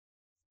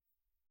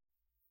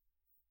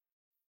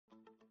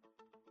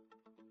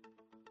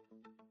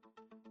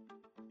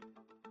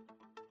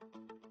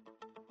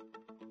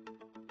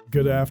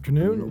Good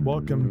afternoon.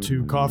 Welcome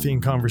to Coffee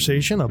and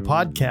Conversation, a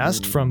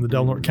podcast from the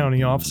Del Norte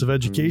County Office of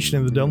Education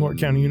in the Del Norte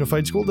County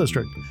Unified School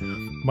District.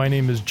 My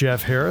name is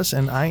Jeff Harris,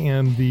 and I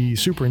am the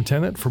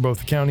superintendent for both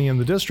the county and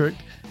the district.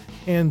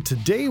 And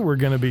today we're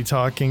going to be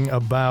talking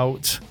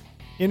about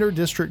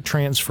inter-district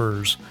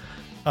transfers.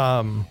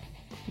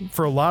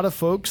 For a lot of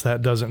folks,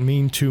 that doesn't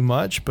mean too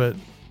much, but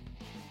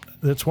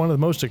that's one of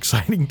the most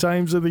exciting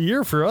times of the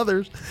year for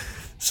others.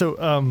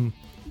 So,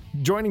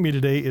 joining me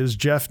today is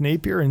Jeff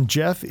Napier, and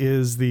Jeff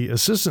is the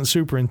Assistant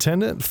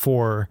Superintendent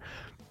for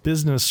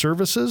Business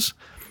Services.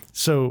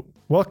 So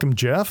welcome,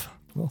 Jeff.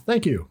 Well,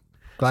 thank you.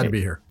 Glad to be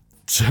here.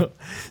 So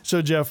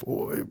Jeff,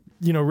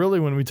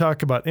 really when we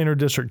talk about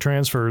inter-district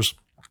transfers,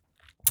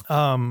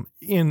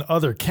 in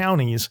other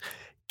counties,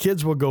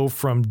 kids will go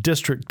from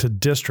district to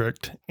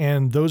district,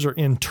 and those are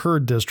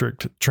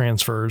inter-district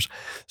transfers.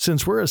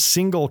 Since we're a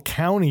single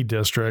county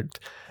district,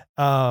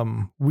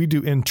 we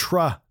do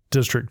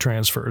intra-district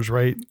transfers,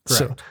 right? Correct.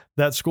 So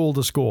that's school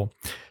to school.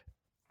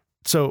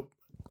 So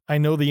I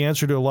know the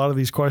answer to a lot of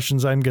these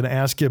questions I'm going to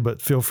ask you,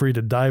 but feel free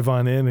to dive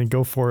on in and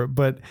go for it.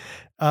 But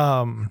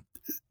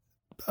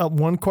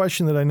one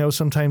question that I know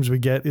sometimes we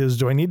get is,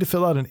 do I need to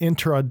fill out an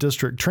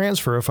intra-district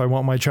transfer if I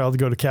want my child to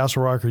go to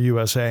Castle Rock or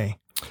USA?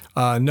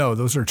 No,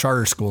 those are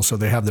charter schools, so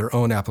they have their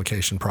own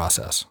application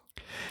process.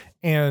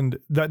 And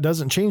that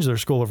doesn't change their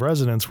school of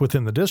residence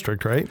within the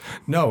district, right?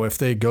 No, if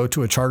they go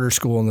to a charter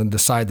school and then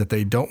decide that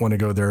they don't want to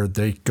go there,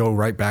 they go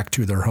right back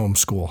to their home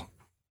school.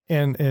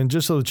 And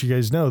just so that you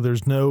guys know,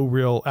 there's no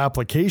real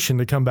application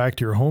to come back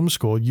to your home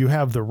school. You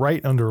have the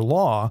right under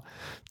law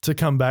to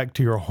come back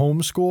to your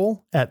home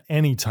school at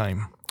any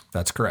time.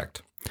 That's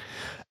correct.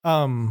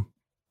 But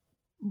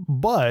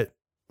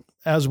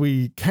as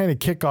we kind of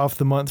kick off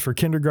the month for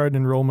kindergarten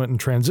enrollment and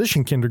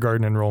transition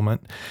kindergarten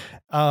enrollment,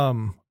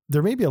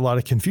 there may be a lot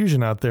of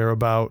confusion out there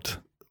about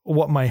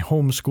what my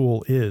home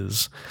school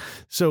is.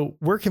 So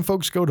where can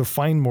folks go to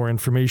find more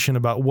information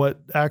about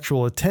what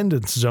actual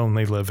attendance zone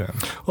they live in?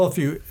 Well,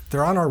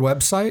 they're on our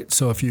website.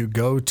 So if you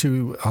go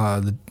to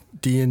the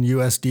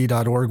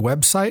dnusd.org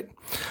website,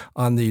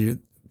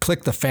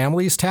 click the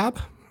Families tab.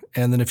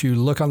 And then if you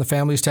look on the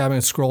Families tab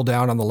and scroll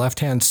down on the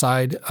left-hand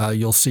side,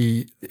 you'll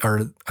see,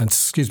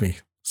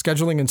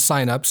 scheduling and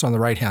signups on the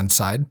right-hand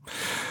side.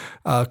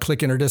 Click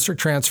Interdistrict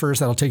Transfers.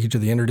 That'll take you to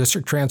the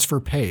Interdistrict Transfer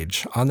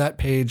page. On that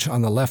page,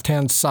 on the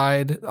left-hand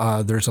side,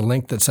 there's a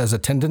link that says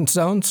Attendance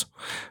Zones.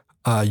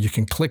 You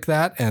can click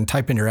that and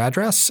type in your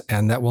address,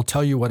 and that will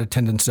tell you what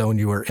attendance zone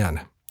you are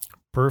in.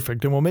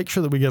 Perfect. And we'll make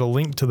sure that we get a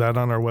link to that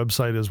on our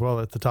website as well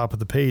at the top of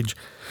the page.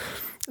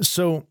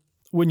 So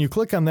when you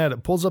click on that,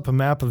 it pulls up a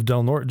map of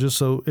Del Norte, just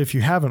so if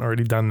you haven't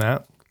already done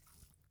that.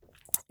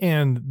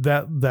 And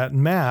that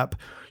map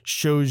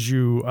shows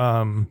you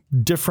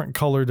different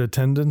colored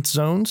attendance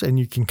zones, and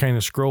you can kind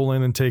of scroll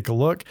in and take a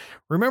look.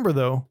 Remember,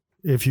 though,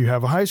 if you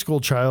have a high school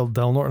child,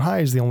 Del Norte High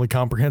is the only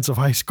comprehensive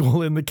high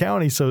school in the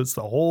county, so it's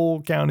the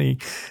whole county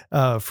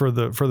for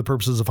the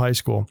purposes of high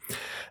school.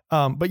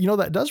 But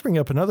that does bring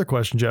up another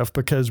question, Jeff,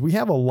 because we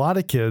have a lot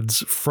of kids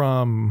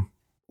from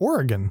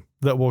Oregon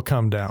that will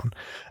come down.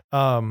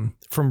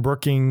 From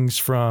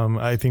Brookings,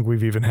 I think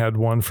we've even had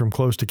one from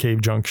close to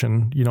Cave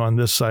Junction, on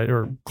this side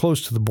or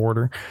close to the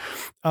border.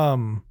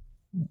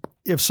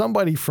 If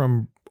somebody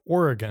from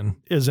Oregon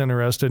is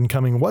interested in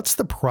coming, what's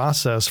the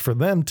process for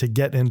them to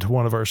get into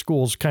one of our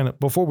schools, kind of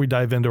before we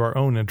dive into our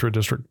own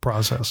intra-district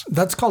process?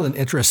 That's called an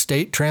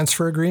intrastate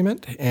transfer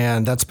agreement,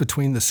 and that's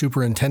between the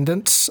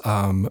superintendents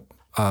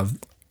of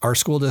our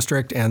school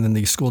district and then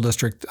the school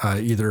district,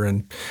 either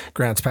in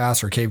Grants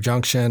Pass or Cave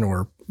Junction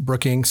or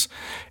Brookings.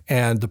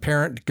 And the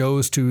parent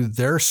goes to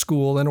their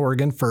school in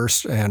Oregon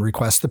first and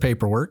requests the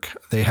paperwork.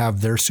 They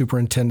have their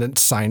superintendent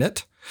sign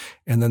it,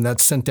 and then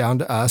that's sent down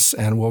to us,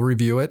 and we'll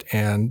review it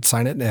and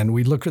sign it. And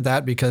we look at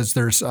that because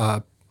there's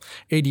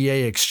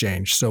ADA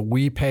exchange. So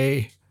we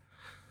pay,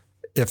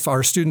 if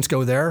our students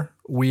go there,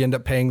 we end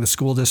up paying the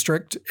school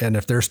district. And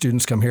if their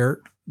students come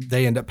here,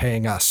 they end up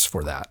paying us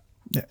for that.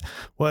 Yeah.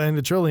 Well, and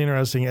it's really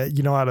interesting,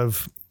 out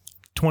of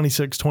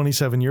 26,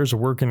 27 years of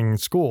working in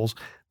schools,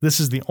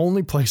 this is the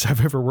only place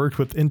I've ever worked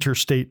with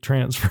interstate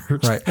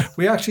transfers. Right.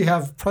 We actually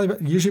have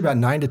usually about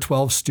 9 to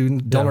 12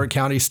 Del Norte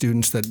County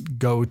students that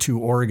go to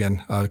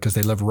Oregon because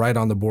they live right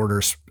on the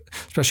borders.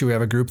 Especially we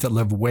have a group that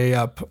live way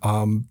up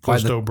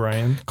close to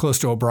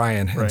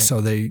O'Brien. Right. And so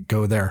they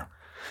go there.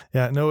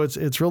 Yeah, no,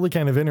 it's really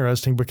kind of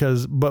interesting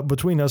but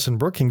between us and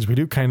Brookings, we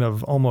do kind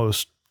of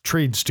almost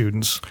trade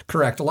students.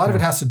 Correct. A lot of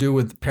it has to do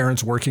with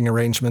parents' working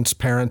arrangements.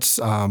 Parents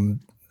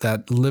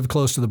that live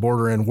close to the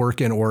border and work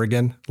in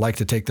Oregon like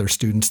to take their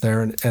students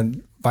there,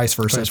 and vice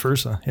versa. Vice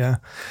versa, yeah.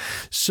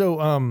 So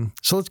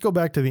let's go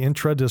back to the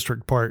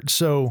intra-district part.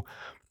 So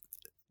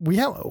we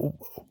have,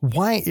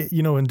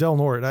 in Del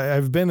Norte,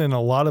 I've been in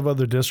a lot of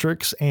other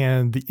districts,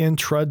 and the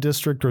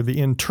intra-district or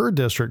the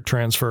inter-district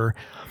transfer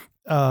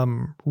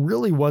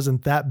really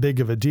wasn't that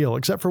big of a deal,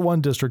 except for one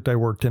district I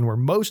worked in where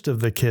most of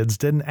the kids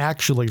didn't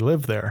actually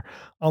live there.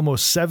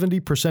 Almost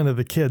 70% of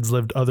the kids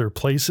lived other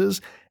places,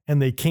 and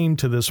they came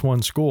to this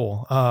one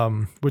school,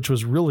 which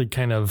was really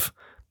kind of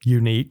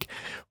unique.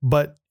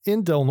 But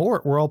in Del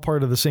Norte, we're all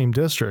part of the same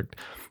district.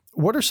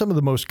 What are some of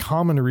the most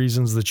common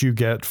reasons that you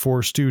get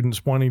for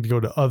students wanting to go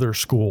to other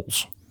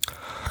schools?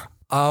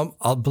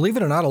 I'll believe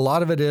it or not, a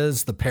lot of it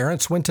is the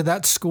parents went to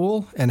that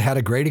school and had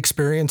a great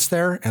experience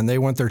there, and they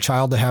want their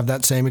child to have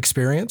that same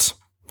experience.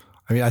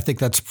 I mean, I think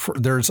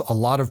there's a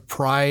lot of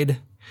pride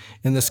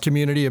in this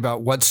community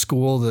about what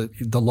school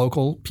the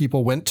local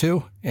people went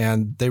to,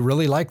 and they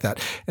really like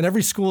that. And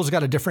every school's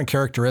got a different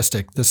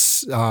characteristic.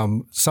 This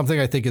something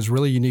I think is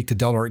really unique to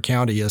Del Norte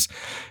County is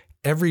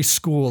every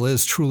school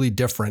is truly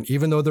different.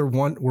 Even though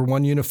we're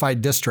one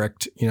unified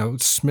district,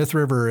 Smith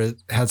River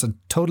has a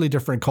totally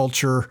different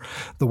culture,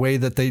 the way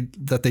that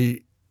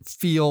they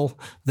feel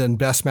than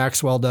Bess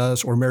Maxwell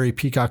does or Mary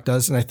Peacock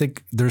does. And I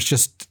think there's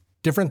just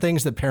different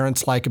things that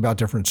parents like about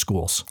different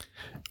schools.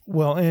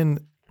 Well,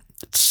 and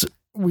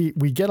we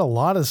get a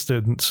lot of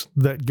students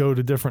that go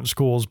to different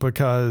schools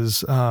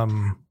because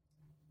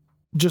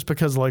just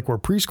because like where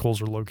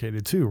preschools are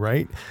located too,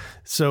 right?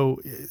 So,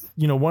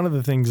 one of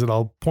the things that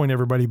I'll point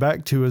everybody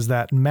back to is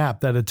that map,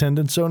 that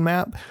attendance zone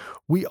map.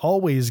 We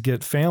always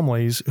get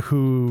families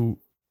who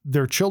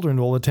their children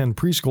will attend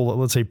preschool at,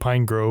 let's say,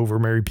 Pine Grove or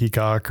Mary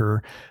Peacock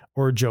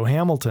or Joe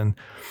Hamilton,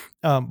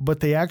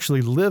 but they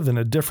actually live in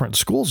a different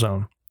school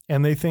zone.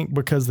 And they think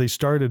because they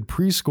started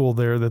preschool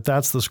there,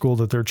 that's the school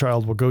that their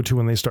child will go to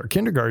when they start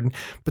kindergarten,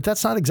 but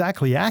that's not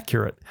exactly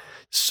accurate.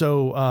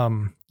 So,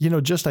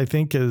 I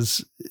think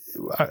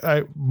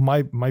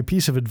my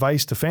piece of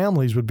advice to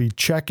families would be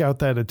check out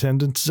that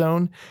attendance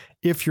zone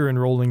if you're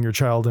enrolling your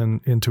child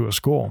into a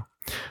school,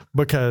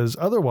 because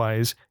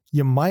otherwise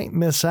you might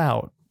miss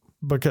out.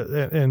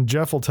 And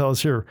Jeff will tell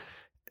us here,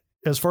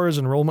 as far as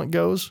enrollment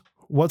goes,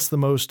 what's the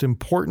most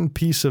important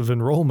piece of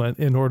enrollment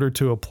in order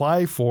to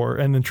apply for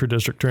an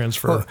intradistrict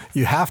transfer? Well,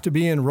 you have to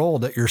be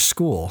enrolled at your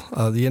school.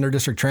 The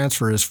interdistrict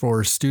transfer is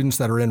for students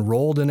that are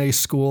enrolled in a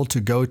school to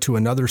go to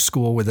another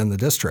school within the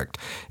district.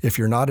 If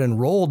you're not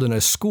enrolled in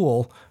a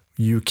school,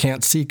 you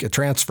can't seek a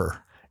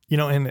transfer.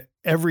 And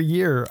every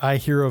year I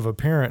hear of a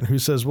parent who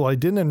says, well, I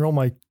didn't enroll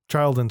my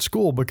child in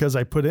school because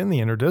I put in the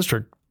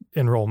interdistrict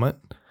enrollment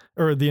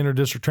or the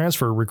interdistrict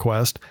transfer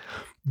request.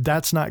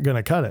 That's not going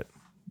to cut it.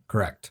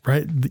 Correct.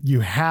 Right?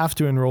 You have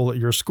to enroll at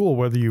your school,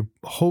 whether you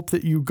hope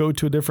that you go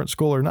to a different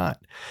school or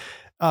not.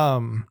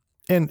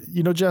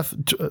 Jeff,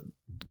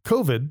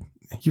 COVID,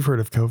 you've heard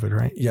of COVID,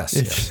 right?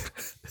 Yes.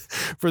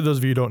 For those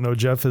of you who don't know,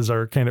 Jeff is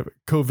our kind of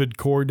COVID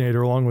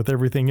coordinator along with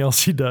everything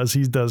else he does.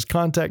 He does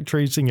contact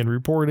tracing and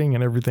reporting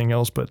and everything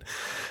else. But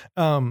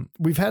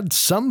we've had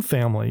some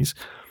families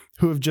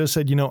who have just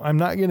said, I'm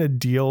not going to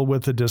deal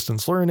with the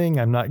distance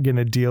learning. I'm not going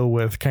to deal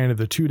with kind of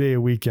the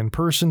 2-day-a-week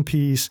in-person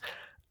piece.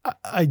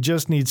 I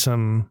just need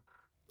some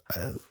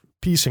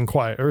peace and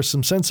quiet or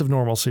some sense of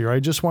normalcy, or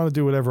I just want to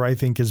do whatever I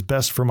think is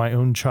best for my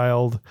own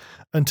child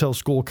until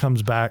school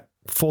comes back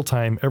full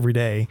time every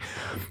day.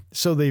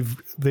 So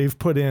they've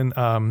put in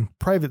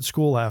private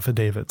school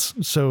affidavits.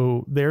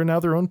 So they're now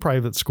their own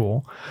private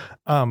school.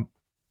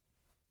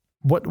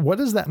 What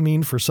does that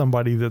mean for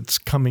somebody that's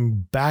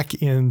coming back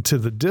into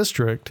the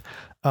district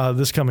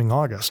this coming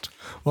August?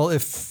 Well,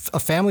 if a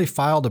family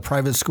filed a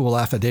private school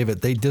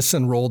affidavit, they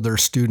disenrolled their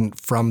student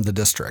from the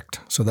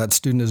district. So that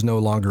student is no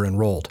longer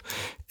enrolled.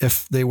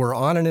 If they were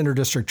on an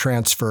interdistrict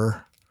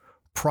transfer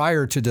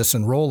prior to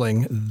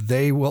disenrolling,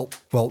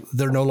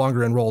 they're no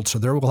longer enrolled. So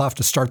they will have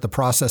to start the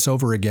process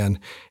over again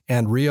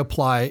and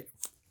reapply.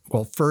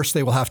 Well, first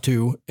they will have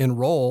to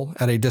enroll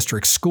at a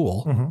district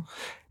school, mm-hmm.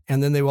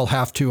 and then they will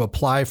have to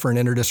apply for an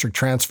interdistrict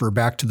transfer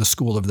back to the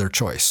school of their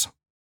choice.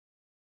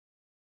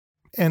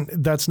 And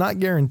that's not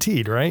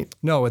guaranteed, right?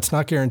 No, it's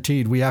not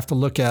guaranteed. We have to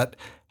look at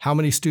how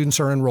many students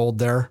are enrolled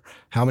there,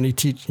 how many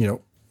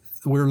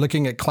we're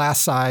looking at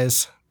class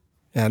size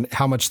and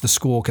how much the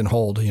school can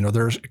hold.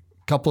 There's a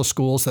couple of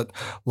schools that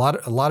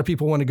a lot of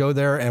people want to go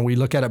there, and we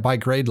look at it by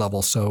grade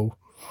level. So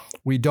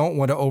we don't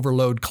want to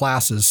overload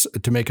classes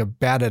to make a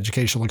bad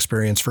educational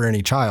experience for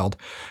any child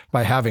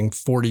by having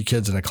 40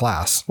 kids in a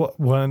class. Well,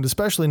 and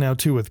especially now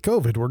too with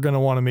COVID, we're going to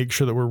want to make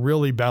sure that we're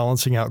really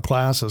balancing out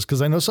classes,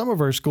 because I know some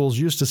of our schools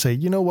used to say,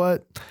 you know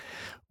what,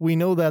 we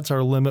know that's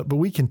our limit, but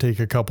we can take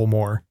a couple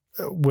more.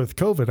 With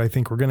COVID, I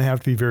think we're going to have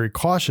to be very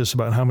cautious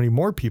about how many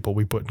more people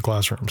we put in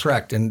classrooms.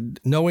 Correct. And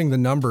knowing the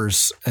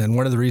numbers, and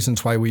one of the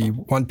reasons why we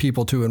want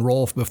people to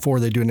enroll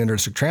before they do an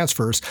interdistrict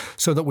transfers,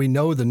 so that we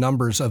know the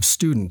numbers of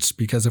students.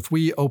 Because if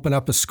we open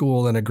up a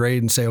school in a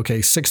grade and say, okay,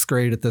 6th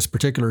grade at this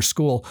particular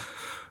school,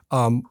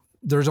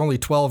 there's only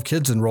 12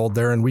 kids enrolled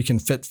there and we can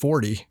fit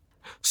 40.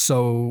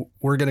 So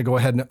we're going to go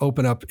ahead and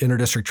open up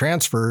interdistrict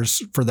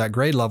transfers for that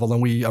grade level,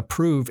 and we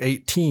approve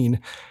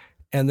 18.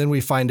 And then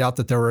we find out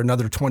that there were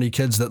another 20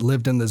 kids that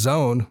lived in the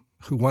zone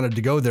who wanted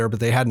to go there, but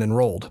they hadn't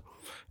enrolled.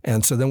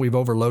 And so then we've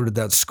overloaded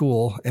that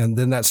school. And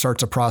then that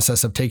starts a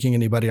process of taking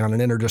anybody on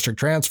an interdistrict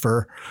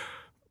transfer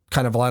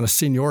kind of on a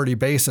seniority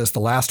basis.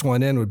 The last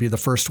one in would be the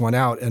first one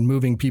out, and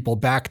moving people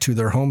back to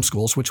their home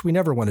schools, which we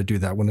never want to do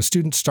that. When a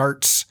student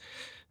starts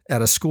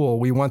at a school,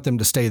 we want them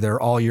to stay there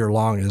all year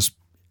long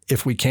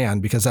if we can,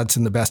 because that's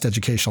in the best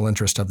educational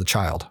interest of the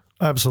child.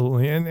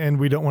 Absolutely. And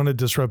we don't want to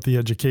disrupt the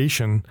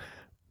education,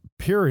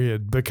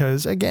 period,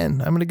 because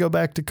again, I'm going to go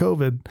back to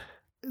COVID.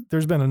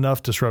 There's been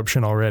enough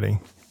disruption already,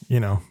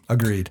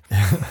 Agreed.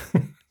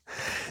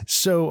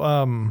 So,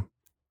 I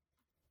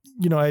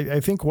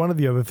think one of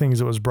the other things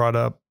that was brought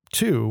up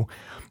too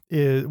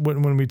is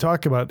when we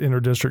talk about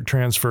interdistrict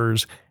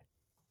transfers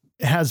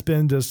has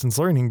been distance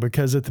learning,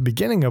 because at the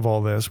beginning of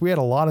all this, we had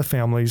a lot of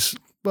families,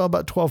 well,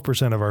 about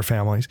 12% of our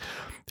families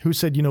who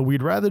said,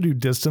 we'd rather do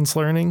distance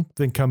learning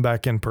than come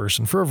back in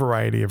person for a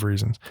variety of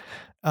reasons.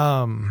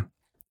 And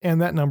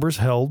that number's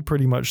held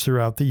pretty much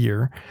throughout the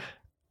year.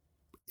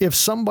 If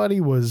somebody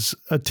was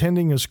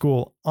attending a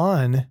school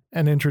on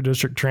an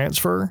interdistrict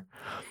transfer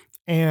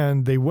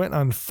and they went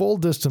on full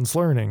distance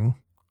learning,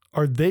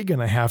 are they going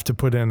to have to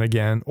put in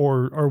again,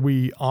 or are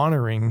we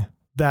honoring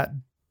that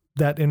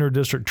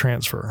interdistrict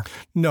transfer?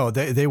 No,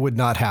 they would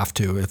not have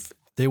to. If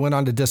they went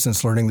on to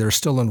distance learning, they're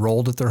still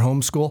enrolled at their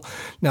home school.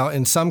 Now,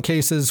 in some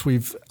cases,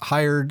 we've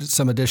hired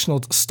some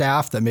additional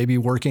staff that may be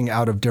working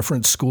out of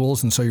different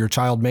schools. And so your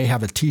child may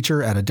have a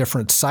teacher at a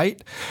different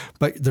site,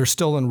 but they're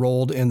still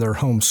enrolled in their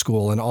home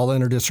school. And all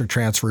interdistrict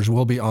transfers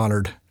will be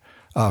honored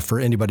for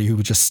anybody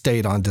who just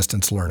stayed on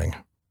distance learning.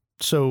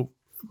 So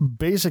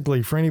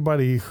basically, for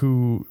anybody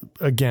who,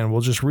 again,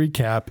 we'll just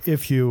recap,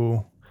 if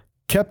you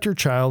kept your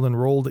child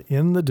enrolled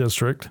in the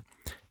district,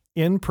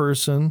 in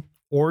person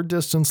or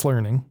distance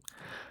learning,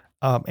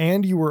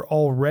 and you were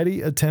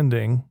already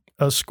attending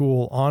a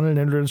school on an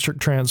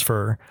interdistrict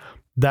transfer,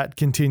 that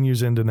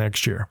continues into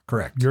next year.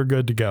 Correct. You're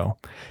good to go.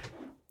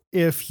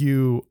 If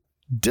you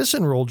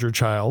disenrolled your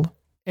child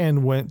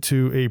and went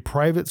to a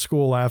private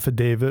school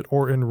affidavit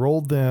or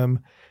enrolled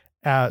them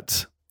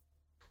at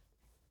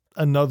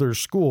another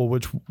school,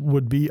 which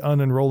would be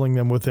unenrolling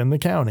them within the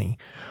county,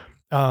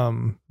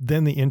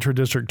 then the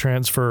interdistrict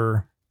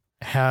transfer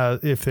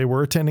if they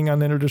were attending on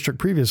interdistrict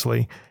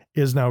previously,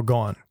 is now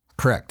gone.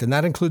 Correct. And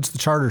that includes the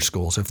charter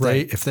schools. If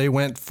they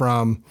went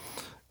from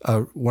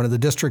one of the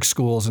district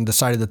schools and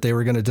decided that they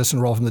were going to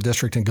disenroll from the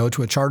district and go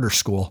to a charter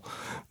school,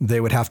 they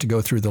would have to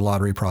go through the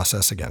lottery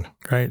process again.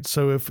 Right.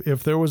 So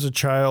if there was a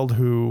child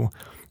who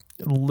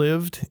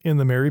lived in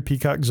the Mary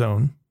Peacock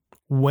zone,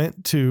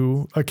 went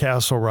to a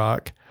Castle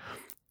Rock,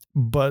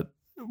 but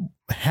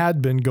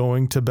had been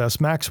going to Best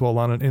Maxwell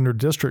on an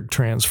interdistrict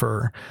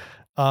transfer,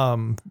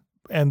 and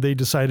they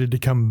decided to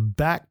come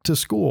back to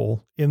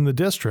school in the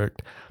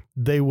district,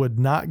 they would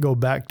not go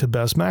back to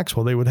Best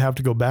Maxwell. They would have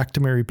to go back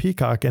to Mary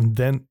Peacock and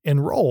then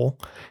enroll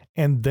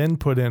and then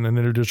put in an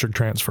interdistrict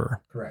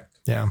transfer. Correct.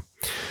 Yeah.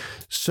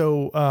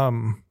 So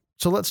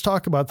let's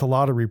talk about the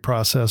lottery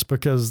process,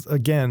 because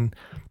again,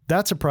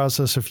 that's a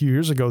process a few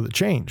years ago that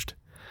changed.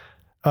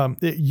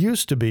 It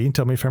used to be,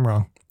 tell me if I'm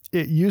wrong,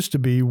 it used to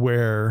be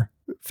where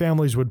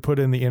families would put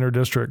in the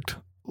interdistrict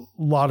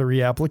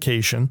lottery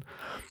application.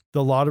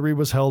 The lottery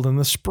was held in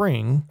the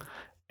spring,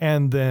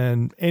 and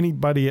then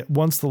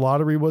once the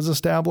lottery was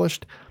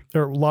established,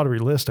 or lottery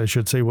list, I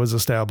should say, was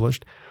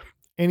established,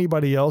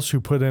 anybody else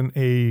who put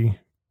in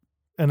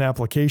an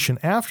application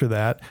after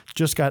that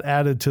just got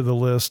added to the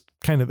list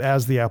kind of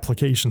as the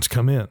applications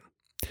come in.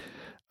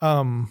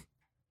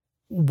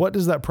 What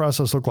does that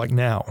process look like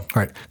now?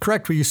 Right.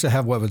 Correct. We used to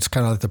have what was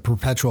kind of like the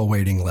perpetual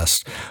waiting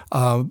list.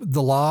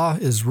 The law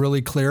is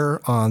really clear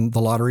on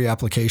the lottery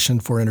application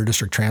for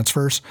interdistrict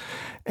transfers.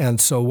 And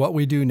so what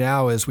we do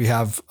now is we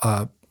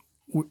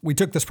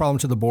took this problem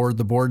to the board.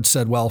 The board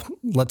said, well,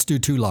 let's do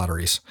 2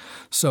 lotteries.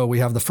 So we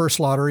have the first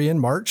lottery in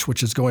March,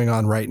 which is going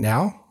on right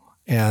now.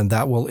 And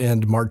that will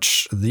end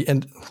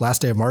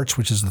last day of March,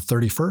 which is the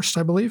 31st,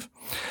 I believe.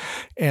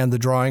 And the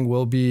drawing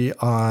will be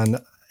on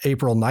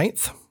April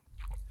 9th.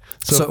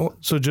 So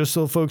just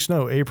so folks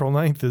know, April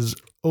 9th is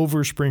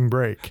over spring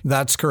break.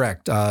 That's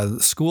correct.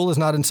 School is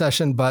not in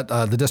session, but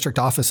the district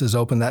office is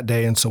open that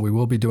day. And so we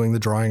will be doing the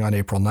drawing on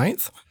April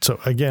 9th. So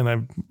again,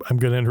 I'm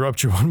going to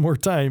interrupt you one more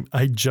time.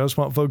 I just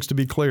want folks to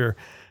be clear.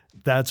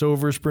 That's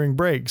over spring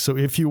break. So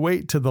if you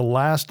wait to the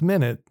last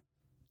minute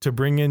to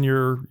bring in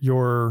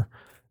your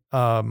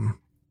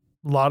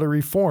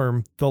lottery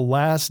form, the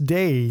last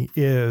day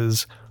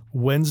is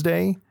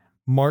Wednesday,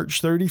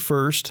 March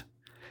 31st.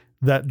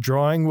 That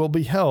drawing will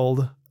be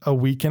held a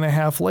week and a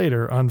half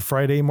later on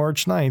Friday,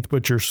 March 9th,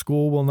 but your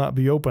school will not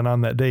be open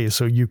on that day.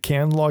 So you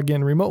can log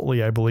in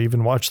remotely, I believe,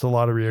 and watch the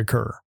lottery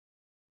occur.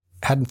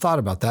 Hadn't thought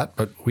about that,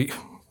 but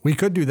we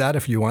could do that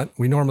if you want.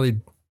 We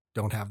normally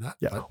don't have that.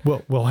 Yeah,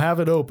 well, we'll have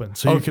it open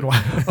so you can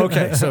watch.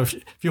 Okay, so if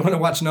you want to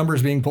watch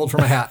numbers being pulled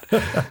from a hat.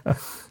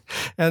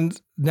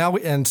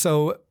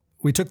 So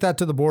we took that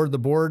to the board. The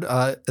board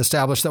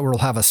established that we'll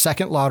have a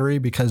second lottery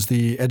because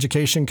the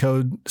education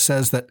code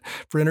says that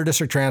for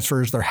interdistrict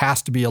transfers, there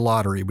has to be a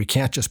lottery. We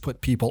can't just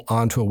put people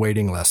onto a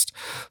waiting list.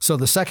 So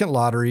the second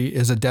lottery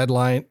has a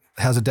deadline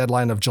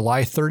of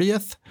July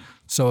 30th.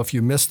 So if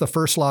you miss the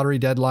first lottery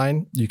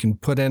deadline, you can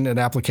put in an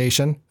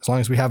application as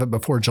long as we have it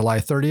before July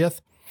 30th.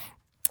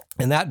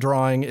 And that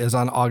drawing is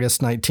on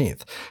August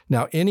 19th.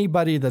 Now,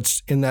 anybody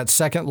that's in that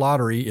second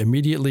lottery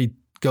immediately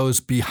goes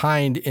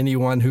behind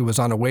anyone who was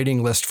on a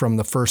waiting list from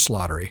the first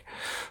lottery.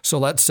 So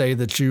let's say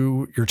that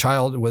your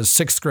child was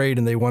 6th grade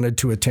and they wanted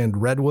to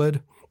attend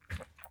Redwood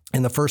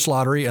in the first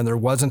lottery, and there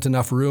wasn't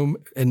enough room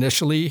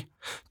initially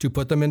to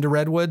put them into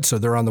Redwood. So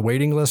they're on the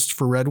waiting list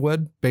for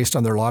Redwood based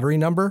on their lottery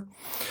number.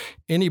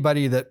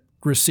 Anybody that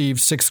received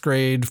 6th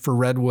grade for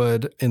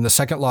Redwood in the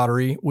second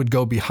lottery would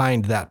go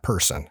behind that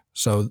person.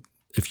 So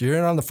if you're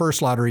in on the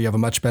first lottery, you have a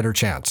much better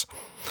chance.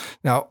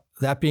 Now,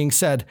 that being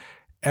said,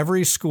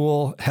 every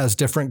school has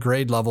different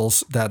grade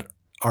levels that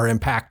are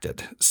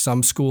impacted.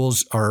 Some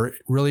schools are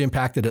really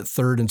impacted at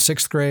 3rd and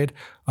 6th grade.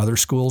 Other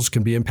schools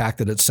can be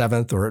impacted at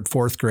 7th or at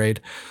 4th grade.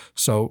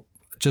 So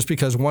just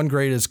because one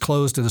grade is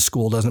closed at a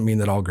school doesn't mean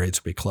that all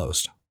grades will be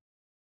closed.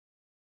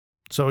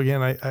 So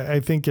again,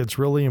 I think it's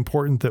really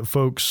important that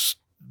folks,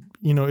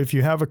 if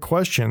you have a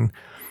question,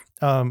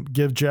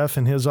 give Jeff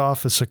and his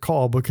office a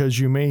call, because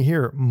you may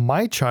hear,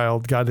 my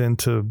child got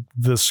into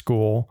this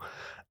school,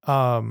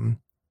 and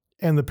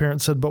the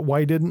parent said, but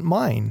why didn't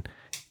mine?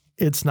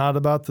 It's not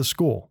about the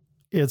school.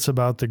 It's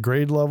about the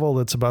grade level.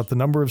 It's about the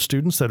number of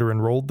students that are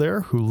enrolled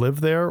there, who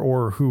live there,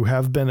 or who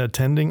have been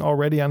attending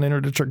already on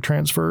interdistrict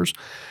transfers.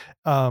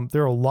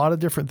 There are a lot of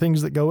different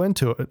things that go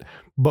into it,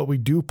 but we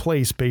do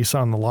place based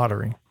on the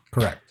lottery.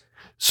 Correct.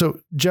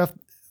 So, Jeff,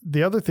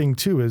 the other thing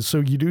too is, so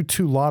you do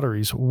 2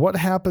 lotteries. What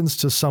happens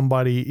to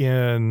somebody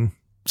in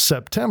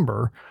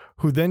September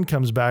who then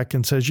comes back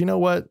and says, you know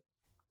what?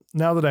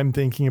 Now that I'm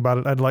thinking about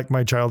it, I'd like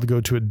my child to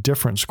go to a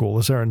different school.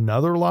 Is there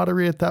another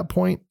lottery at that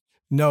point?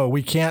 No,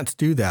 we can't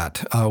do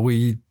that.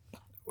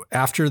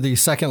 After the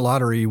second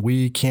lottery,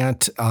 we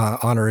can't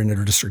honor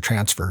interdistrict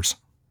transfers.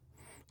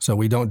 So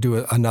we don't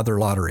do another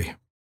lottery.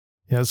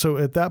 Yeah. So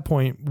at that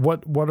point,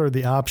 what are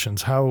the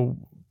options? How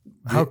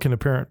can a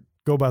parent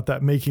go about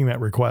that, making that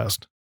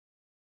request?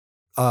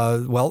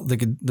 Well,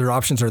 their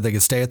options are they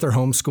could stay at their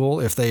home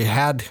school. If they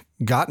had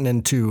gotten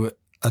into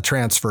a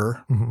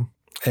transfer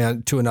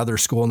and to another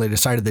school and they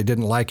decided they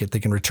didn't like it,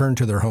 they can return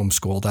to their home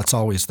school. That's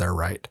always their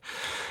right.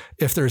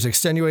 If there's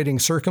extenuating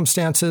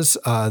circumstances,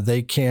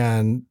 they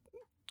can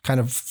kind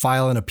of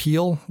file an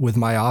appeal with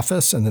my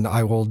office, and then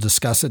I will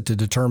discuss it to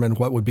determine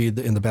what would be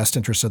in the best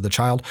interest of the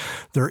child.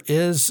 There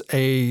is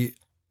a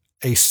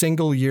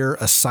single year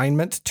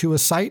assignment to a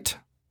site,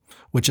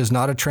 which is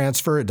not a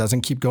transfer. It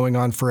doesn't keep going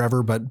on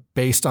forever, but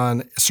based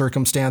on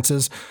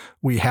circumstances,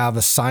 we have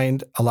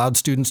allowed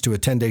students to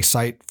attend a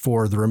site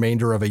for the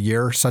remainder of a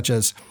year, such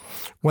as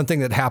one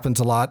thing that happens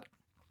a lot,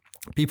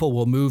 people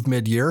will move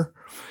mid-year.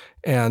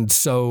 And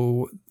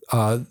so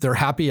they're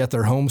happy at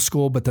their home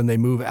school, but then they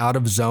move out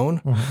of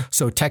zone.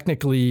 So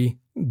technically,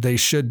 they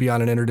should be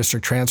on an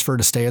interdistrict transfer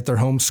to stay at their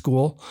home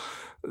school.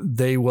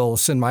 They will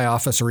send my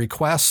office a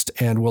request,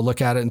 and we'll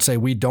look at it and say,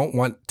 we don't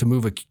want to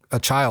move a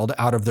child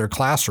out of their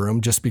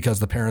classroom just because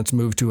the parents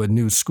moved to a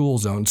new school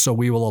zone. So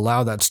we will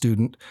allow that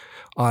student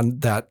on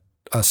that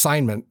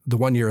assignment, the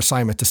 1-year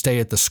assignment, to stay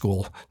at the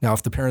school. Now,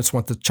 if the parents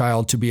want the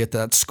child to be at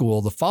that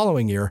school the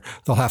following year,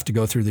 they'll have to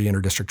go through the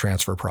interdistrict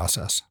transfer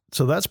process.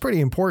 So that's pretty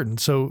important.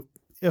 So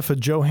if a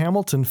Joe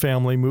Hamilton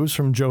family moves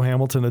from Joe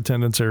Hamilton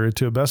attendance area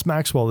to a Bess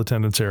Maxwell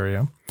attendance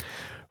area,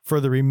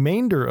 for the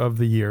remainder of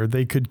the year,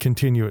 they could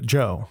continue at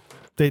Joe.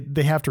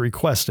 They have to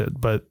request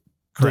it, but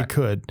Correct. They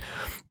could.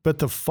 But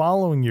the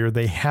following year,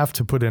 they have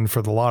to put in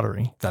for the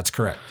lottery. That's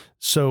correct.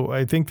 So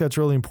I think that's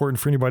really important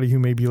for anybody who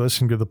may be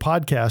listening to the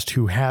podcast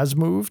who has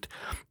moved.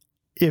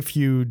 If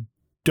you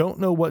don't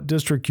know what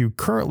district you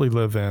currently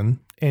live in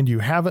and you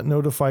haven't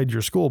notified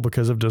your school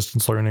because of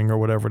distance learning or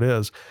whatever it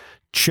is,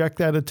 check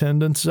that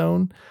attendance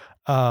zone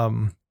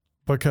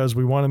because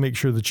we want to make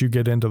sure that you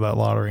get into that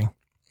lottery.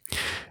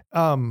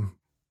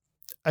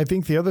 I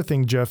think the other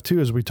thing, Jeff, too,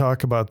 as we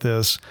talk about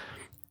this,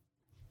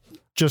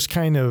 just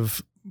kind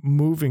of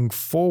moving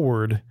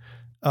forward,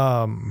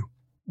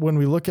 when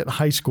we look at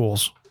high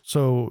schools,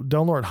 so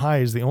Del Norte High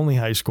is the only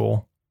high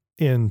school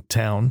in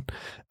town,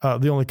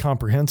 the only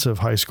comprehensive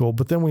high school,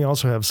 but then we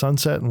also have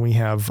Sunset and we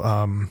have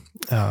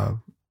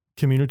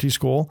community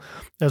school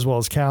as well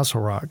as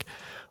Castle Rock.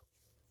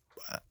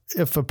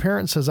 If a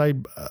parent says,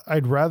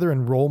 I'd rather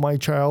enroll my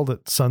child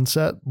at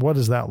Sunset, what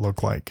does that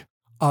look like?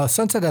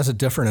 Sunset has a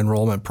different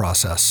enrollment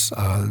process.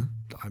 I'm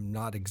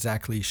not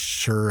exactly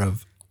sure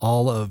of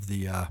all of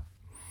the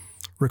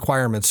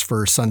requirements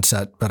for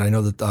Sunset, but I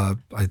know that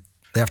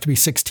they have to be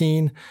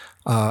 16.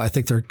 I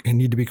think they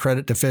need to be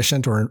credit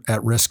deficient or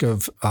at risk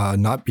of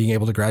not being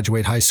able to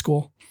graduate high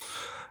school.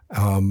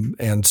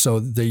 And so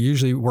they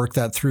usually work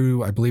that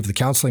through, I believe, the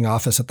counseling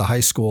office at the high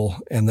school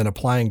and then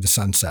applying to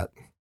Sunset.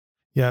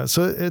 Yeah,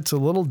 so it's a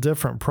little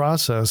different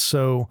process.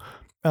 So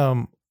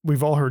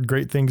we've all heard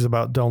great things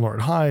about Del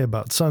Norte High,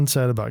 about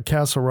Sunset, about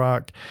Castle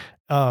Rock.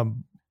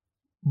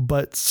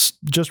 But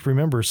just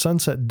remember,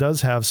 Sunset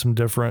does have some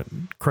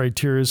different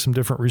criteria, some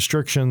different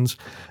restrictions,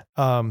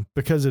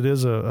 because it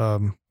is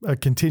a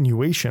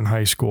continuation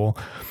high school.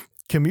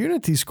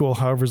 Community school,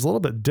 however, is a little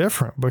bit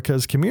different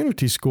because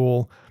community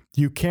school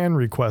you can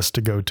request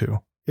to go to.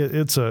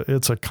 It's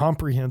a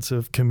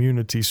comprehensive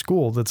community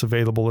school that's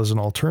available as an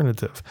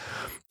alternative.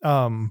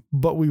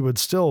 But we would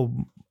still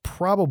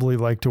probably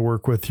like to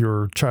work with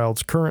your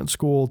child's current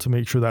school to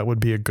make sure that would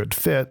be a good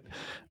fit,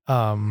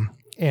 and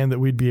that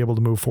we'd be able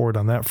to move forward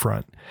on that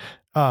front.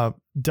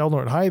 Del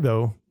Norte High,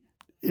 though,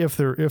 if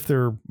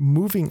they're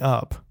moving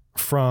up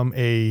from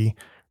a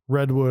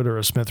Redwood or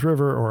a Smith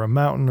River or a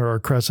Mountain or a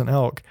Crescent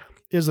Elk,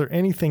 is there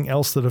anything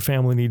else that a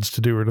family needs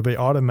to do, or are they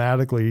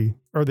automatically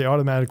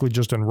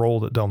just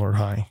enrolled at Del Norte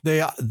High?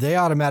 They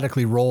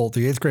automatically roll.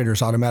 The 8th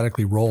graders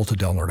automatically roll to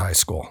Del Norte High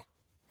School.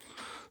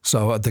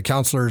 So the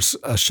counselors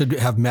should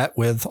have met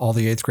with all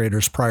the 8th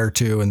graders prior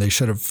to, and they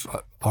should have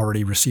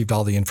already received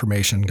all the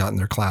information, gotten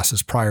their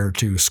classes prior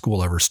to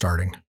school ever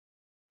starting.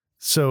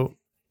 So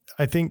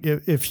I think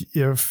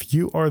if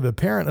you are the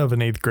parent of an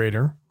 8th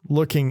grader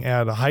looking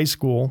at a high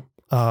school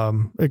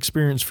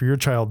experience for your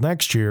child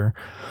next year,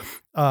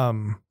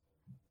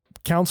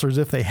 counselors,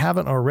 if they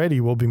haven't already,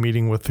 will be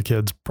meeting with the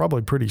kids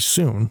probably pretty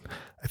soon.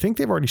 I think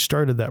they've already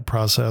started that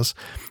process.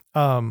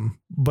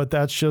 But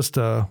that's just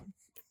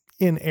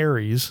in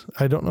Aries.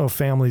 I don't know if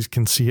families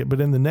can see it, but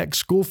in the next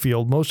school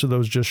field, most of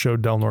those just show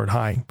Del Norte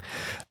High.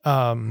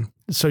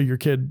 So your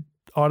kid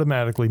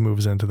automatically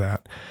moves into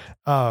that.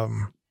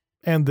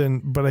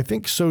 But I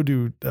think so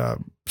do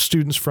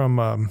students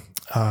from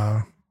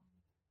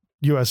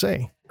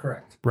USA.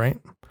 Correct. Right?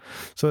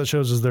 So that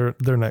shows us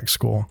their next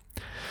school.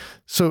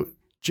 So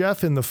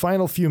Jeff, in the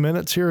final few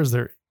minutes here, is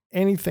there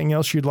anything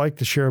else you'd like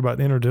to share about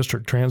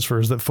interdistrict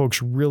transfers that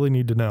folks really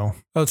need to know?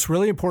 Well, it's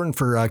really important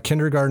for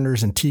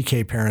kindergartners and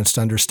TK parents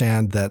to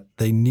understand that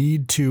they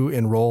need to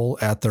enroll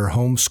at their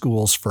home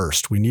schools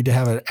first. We need to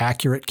have an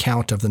accurate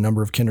count of the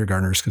number of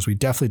kindergartners because we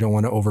definitely don't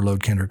want to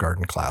overload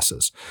kindergarten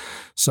classes.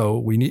 So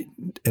we need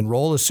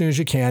enroll as soon as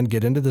you can,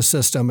 get into the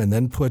system, and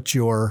then put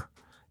your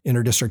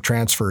interdistrict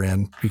transfer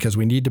in because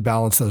we need to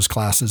balance those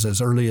classes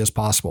as early as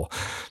possible.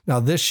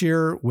 Now, this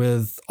year,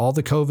 with all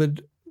the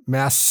COVID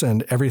mess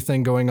and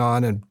everything going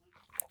on and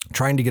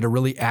trying to get a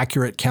really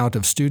accurate count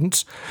of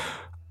students,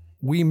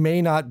 we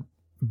may not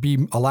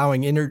be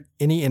allowing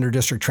any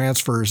interdistrict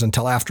transfers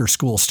until after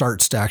school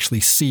starts to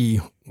actually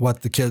see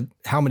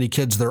how many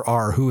kids there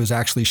are, who is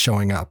actually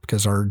showing up,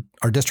 because our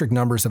district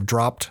numbers have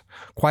dropped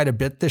quite a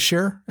bit this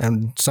year,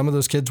 and some of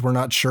those kids we're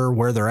not sure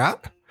where they're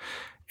at.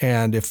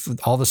 And if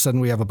all of a sudden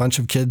we have a bunch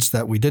of kids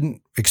that we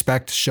didn't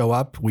expect to show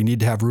up, we need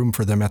to have room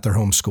for them at their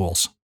home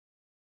schools.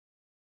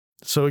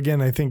 So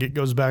again, I think it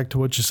goes back to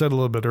what you said a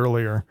little bit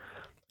earlier,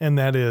 and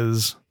that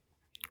is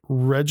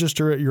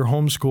register at your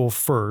home school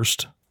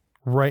first.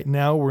 Right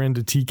now we're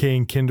into TK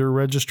and kinder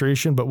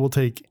registration, but we'll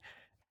take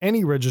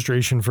any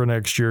registration for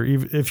next year,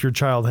 even if your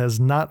child has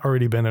not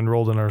already been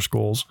enrolled in our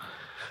schools.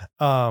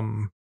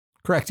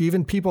 Correct.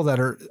 Even people that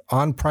are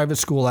on private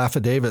school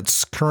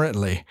affidavits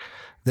currently,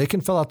 they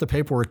can fill out the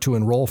paperwork to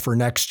enroll for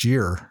next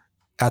year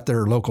at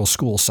their local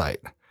school site.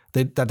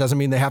 That doesn't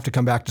mean they have to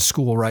come back to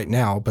school right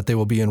now, but they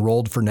will be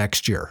enrolled for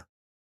next year.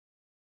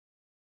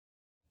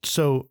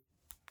 So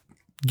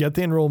get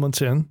the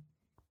enrollments in,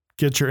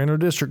 get your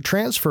interdistrict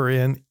transfer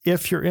in.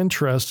 If you're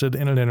interested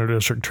in an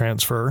interdistrict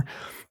transfer,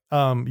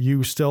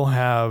 you still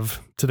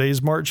have,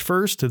 today's March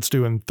 1st, it's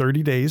due in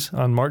 30 days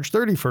on March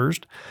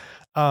 31st.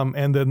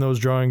 And then those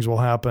drawings will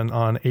happen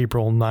on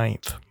April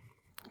 9th.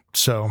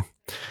 So,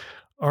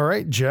 all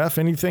right, Jeff,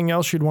 anything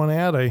else you'd want to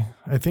add?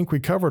 I think we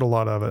covered a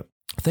lot of it.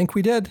 I think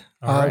we did.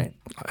 All right.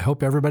 I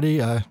hope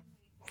everybody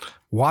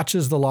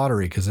watches the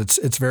lottery because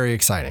it's very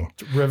exciting.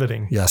 It's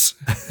riveting. Yes.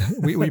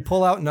 we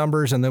pull out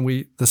numbers and then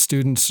the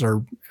students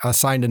are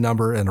assigned a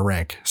number and a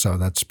rank. So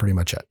that's pretty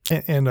much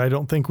it. And I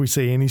don't think we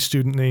say any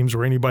student names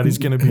or anybody's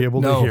going to be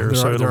able to hear.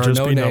 So it'll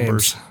just be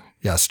numbers.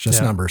 Yes,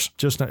 just numbers.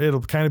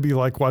 It'll kind of be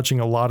like watching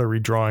a lottery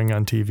drawing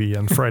on TV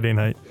on Friday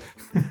night.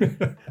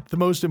 The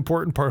most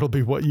important part will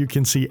be what you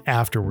can see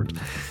afterward.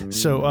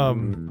 So,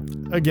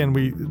 again,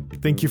 we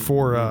thank you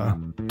for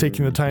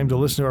taking the time to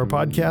listen to our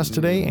podcast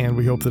today, and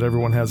we hope that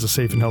everyone has a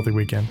safe and healthy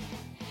weekend.